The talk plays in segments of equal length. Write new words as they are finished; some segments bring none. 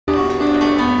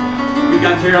We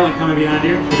got Carolyn coming behind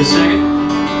here for a second.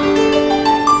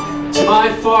 To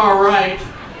my far right,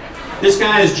 this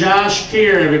guy is Josh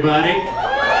Keir, everybody.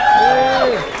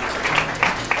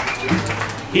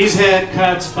 He's had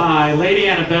cuts by Lady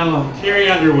Antebellum, Carrie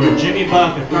Underwood, Jimmy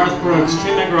Buffett, Garth Brooks,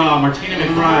 Tim McGraw, Martina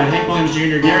McBride, Hank Williams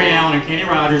Jr., Gary Allen, and Kenny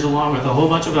Rogers, along with a whole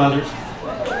bunch of others.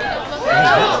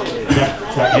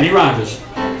 Kenny Rogers.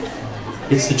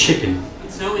 It's the chicken.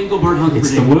 It's no Engelbert Humperdinck.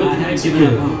 It's the wood that makes you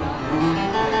good.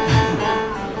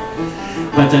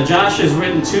 But Josh has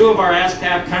written 2 of our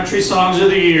ASCAP Country Songs of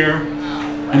the Year,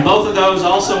 and both of those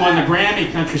also won the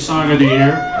Grammy Country Song of the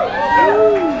Year.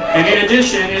 And in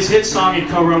addition, his hit song he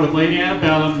co-wrote with Lady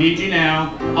Antebellum, Need You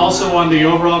Now, also won the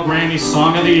overall Grammy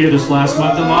Song of the Year this last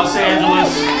month in Los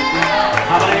Angeles.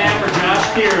 How about a hand for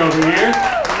Josh Keir over here?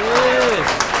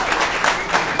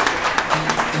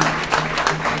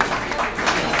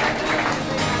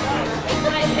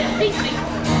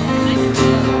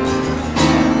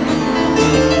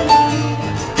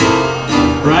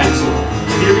 Right,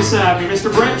 here beside me,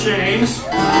 Mr. Brett James,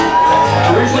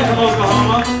 originally from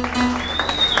Oklahoma.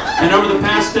 And over the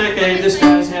past decade, this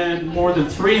guy's had more than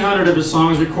 300 of his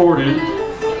songs recorded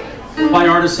by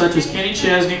artists such as Kenny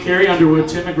Chesney, Carrie Underwood,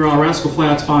 Tim McGraw, Rascal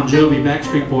Flatts, Bon Jovi,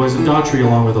 Backstreet Boys, and Daughtry,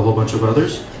 along with a whole bunch of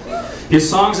others. His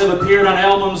songs have appeared on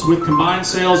albums with combined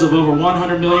sales of over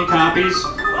 100 million copies.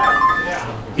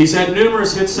 He's had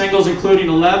numerous hit singles, including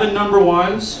 11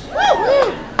 #1s.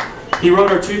 He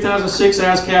wrote our 2006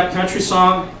 ASCAP Country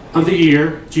Song of the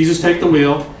Year, Jesus Take the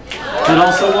Wheel. That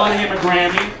also won him a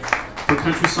Grammy for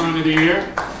Country Song of the Year.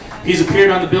 He's appeared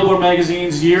on the Billboard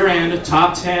magazine's year-end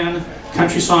Top 10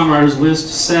 Country Songwriters list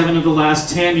 7 of the last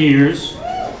 10 years.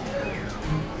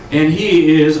 And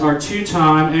he is our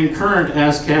 2-time and current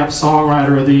ASCAP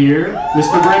Songwriter of the Year,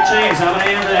 Mr. Brett James. How about a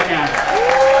hand for that guy?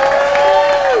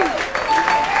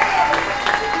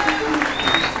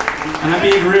 And I'm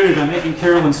being rude, I'm making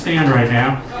Carolyn stand right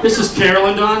now. This is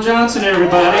Carolyn Dawn Johnson,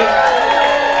 everybody.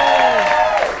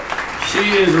 She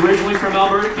is originally from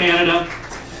Alberta, Canada.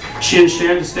 She has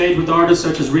shared the stage with artists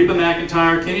such as Reba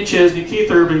McEntire, Kenny Chesney, Keith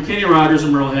Urban, Kenny Rogers,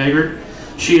 and Merle Haggard.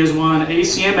 She has won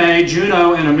ACMA,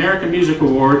 Juno, and American Music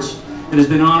Awards, and has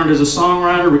been honored as a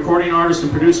songwriter, recording artist, and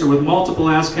producer with multiple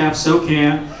ASCAP,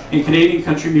 SoCan, and Canadian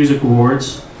Country Music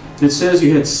Awards. And it says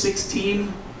you had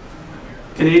 16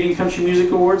 Canadian Country Music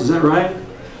Awards, is that right?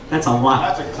 That's a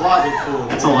lot. That's a closet full.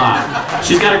 That's a lot.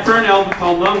 She's got a current album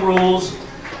called Love Rules.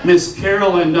 Miss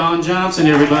Carolyn Dawn Johnson,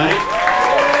 everybody.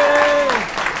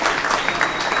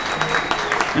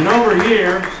 And over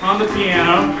here, on the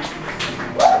piano,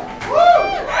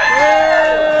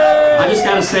 I just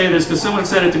got to say this because someone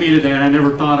said it to me today and I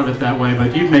never thought of it that way,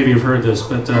 but you maybe have heard this,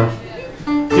 but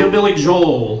Hillbilly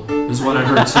Joel is what I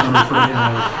heard someone refer to him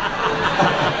as.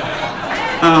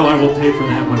 Oh, I will pay for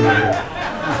that one later.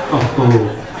 Oh.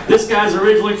 This guy's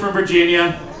originally from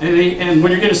Virginia, and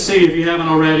when you're going to see, if you haven't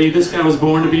already, this guy was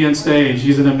born to be on stage.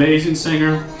 He's an amazing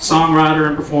singer, songwriter,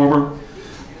 and performer.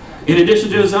 In addition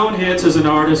to his own hits as an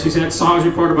artist, he's had songs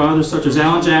recorded by others such as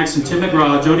Alan Jackson, Tim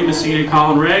McGraw, Jody Messina, and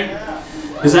Colin Ray.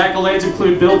 His accolades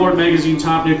include Billboard Magazine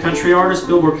Top New Country Artist,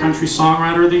 Billboard Country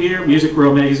Songwriter of the Year, Music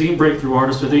Row Magazine Breakthrough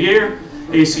Artist of the Year,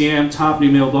 ACM Top New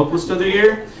Male Vocalist of the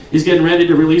Year. He's getting ready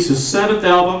to release his 7th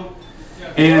album,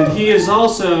 and he has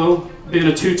also been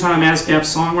a 2-time ASCAP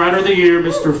Songwriter of the Year,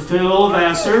 Mr. Phil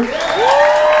Vassar. And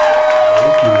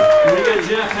we got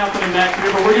Jeff helping him back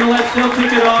here, but we're going to let Phil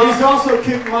kick it off. He's also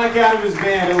kicked Mike out of his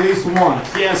band at least once.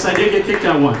 Yes, I did get kicked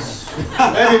out once.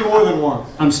 Maybe more than once.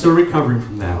 I'm still recovering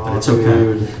from that, but it's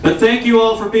okay. But thank you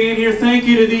all for being here. Thank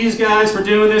you to these guys for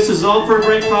doing this. This is all for a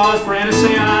great cause, for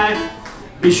NSAI.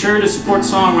 Be sure to support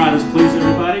songwriters, please,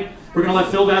 everybody. We're going to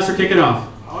let Phil Vassar kick it off.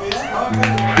 Oh, yeah? Okay.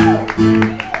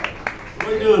 What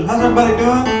are you doing? How's everybody doing?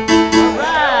 All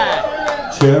right.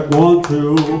 Check 1,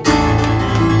 2.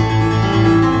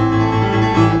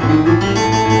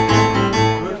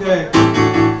 Okay.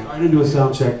 I didn't do a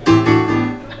sound check.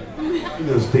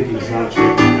 No speaking sound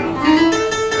check.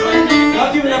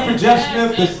 I'll give it up for Jeff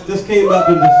Smith. This came up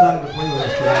and decided to play with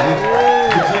us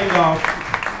today. Good thing off.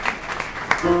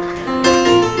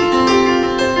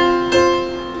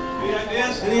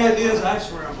 Any ideas? I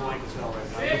swear I'm blank as hell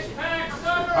right now.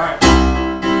 Alright.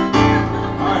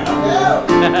 Alright,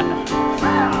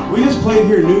 we just played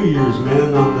here New Year's,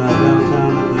 man, on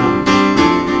downtown. And,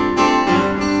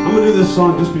 I'm going to do this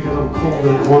song just because I'm cold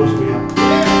and it warms me up.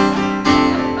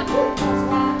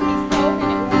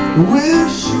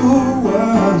 Wish sure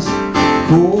was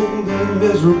cold and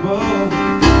miserable,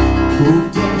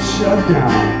 cooped up, shut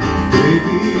down,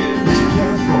 baby, it was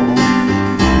painful.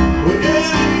 But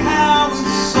anyhow,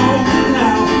 it's over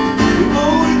now, we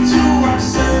owe it to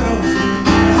ourselves,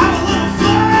 have a little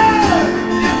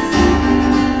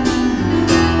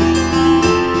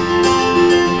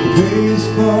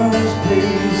cars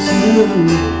pacing.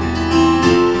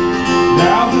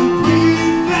 Now the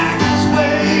green flag is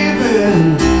waving.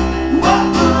 Whoa,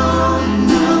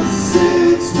 another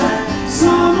six-pack.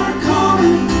 Summer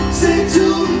coming. Say to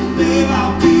me, babe,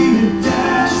 I'll be your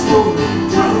dashboard.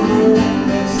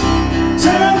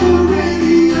 Turn the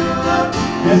radio up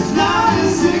as loud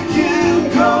as it can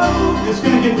go. It's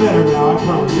gonna get better now, I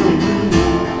promise you.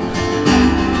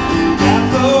 Got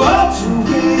the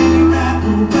ultra-way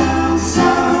wrap-around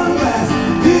sunglass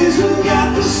vision, got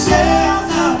the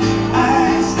sails up,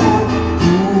 iced out,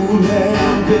 cool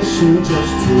ambition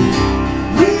just to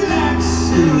relax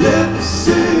and let the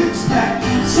six-pack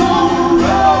song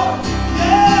roll.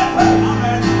 Yeah,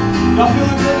 alright. Y'all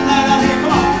feeling good tonight out here?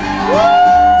 Come on. Woo!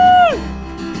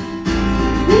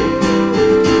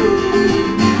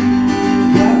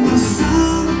 Got the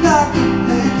sun about the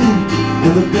bacon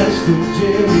and the best of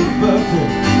Jimmy Buffett.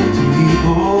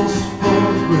 T-bones for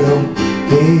the grill,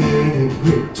 ain't it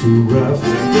great too rough? The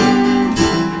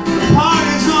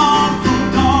party's on from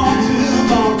dawn till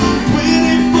dawn,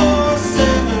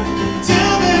 24/7.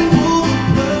 Till they pull the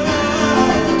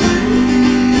plug.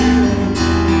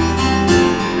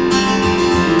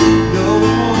 No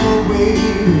more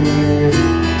waiting.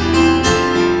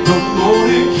 Come on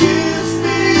and kiss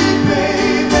me,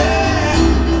 baby.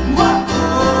 Whoa,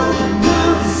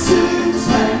 another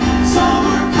six-pack.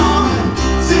 Summer coming.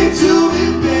 Say to me,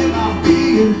 babe, I'll be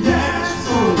your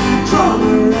dashboard.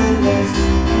 Drummer and let's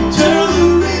turn the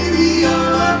radio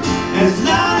up as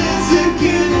loud as it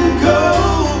can go.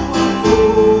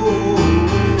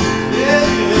 Yeah.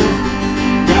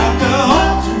 Got the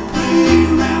ultra-way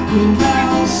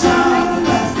wrap-around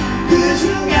sunglass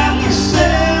vision, got the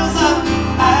sails up,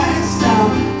 iced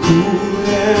out, cool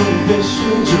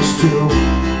ambition just to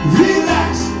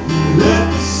relax, let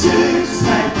the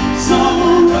six-pack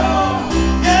summer roll.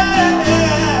 Yeah.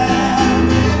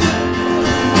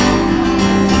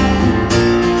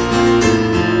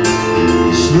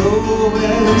 Slow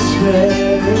and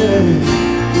steady,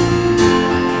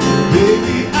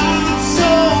 baby, I'm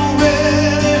so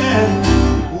ready.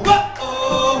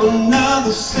 Whoa,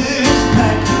 another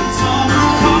six-pack. Summer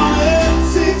coming.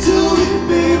 Say to me,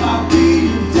 babe, I'll be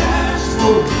your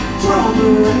dashboard.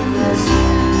 Drummer and let's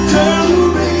turn the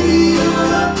radio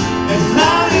up as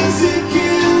loud as it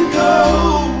can go.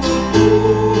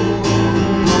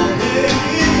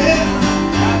 Yeah.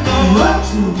 Got the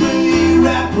luxury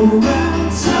wrap-around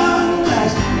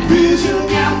sunglass vision,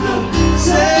 got the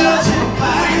sails up,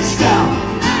 iced out,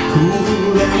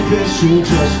 cool ambition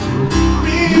just to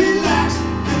relax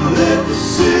and let the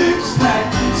six-pack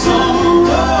summer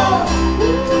roll.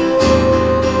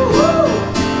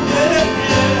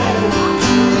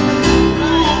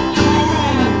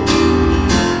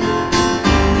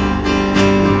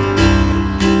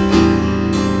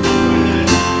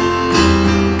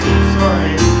 Yeah,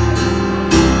 sorry.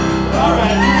 All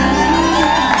right.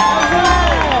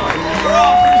 We're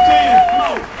off. Here's Dana. Come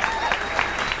on.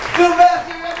 Phil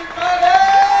Vassar, everybody!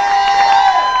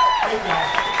 Hey,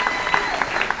 guys.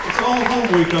 It's all home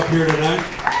week up here tonight.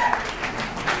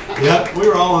 Yep, we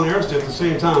were all on Airstep at the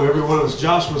same time. Every one of us.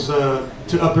 Josh was up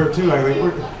there too, I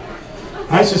think.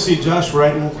 Nice to see Josh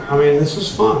writing. I mean, this is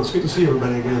fun. It's good to see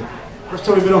everybody again. First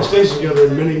time we've been on stage together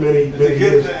in many, many, many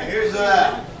years. Here's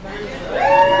that.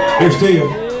 Here's to you.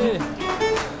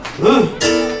 Huh?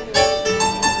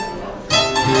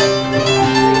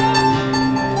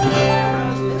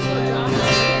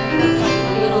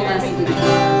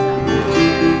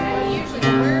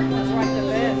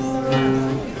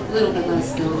 A little bit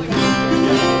less though.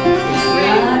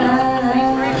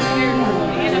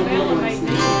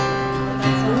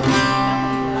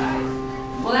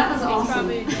 Well, that was awesome.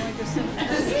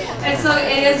 And so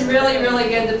it is really, really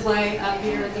good to play up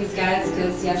here with these guys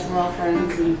because, yes, we're all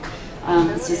friends and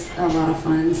it's just a lot of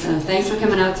fun. So thanks for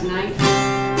coming out tonight.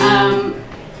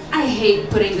 I hate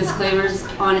putting disclaimers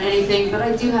on anything, but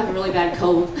I do have a really bad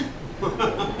cold.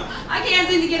 I can't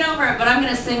seem to get over it, but I'm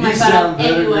going to sing my butt out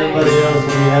anyway. You sound better than everybody else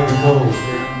when you have a cold.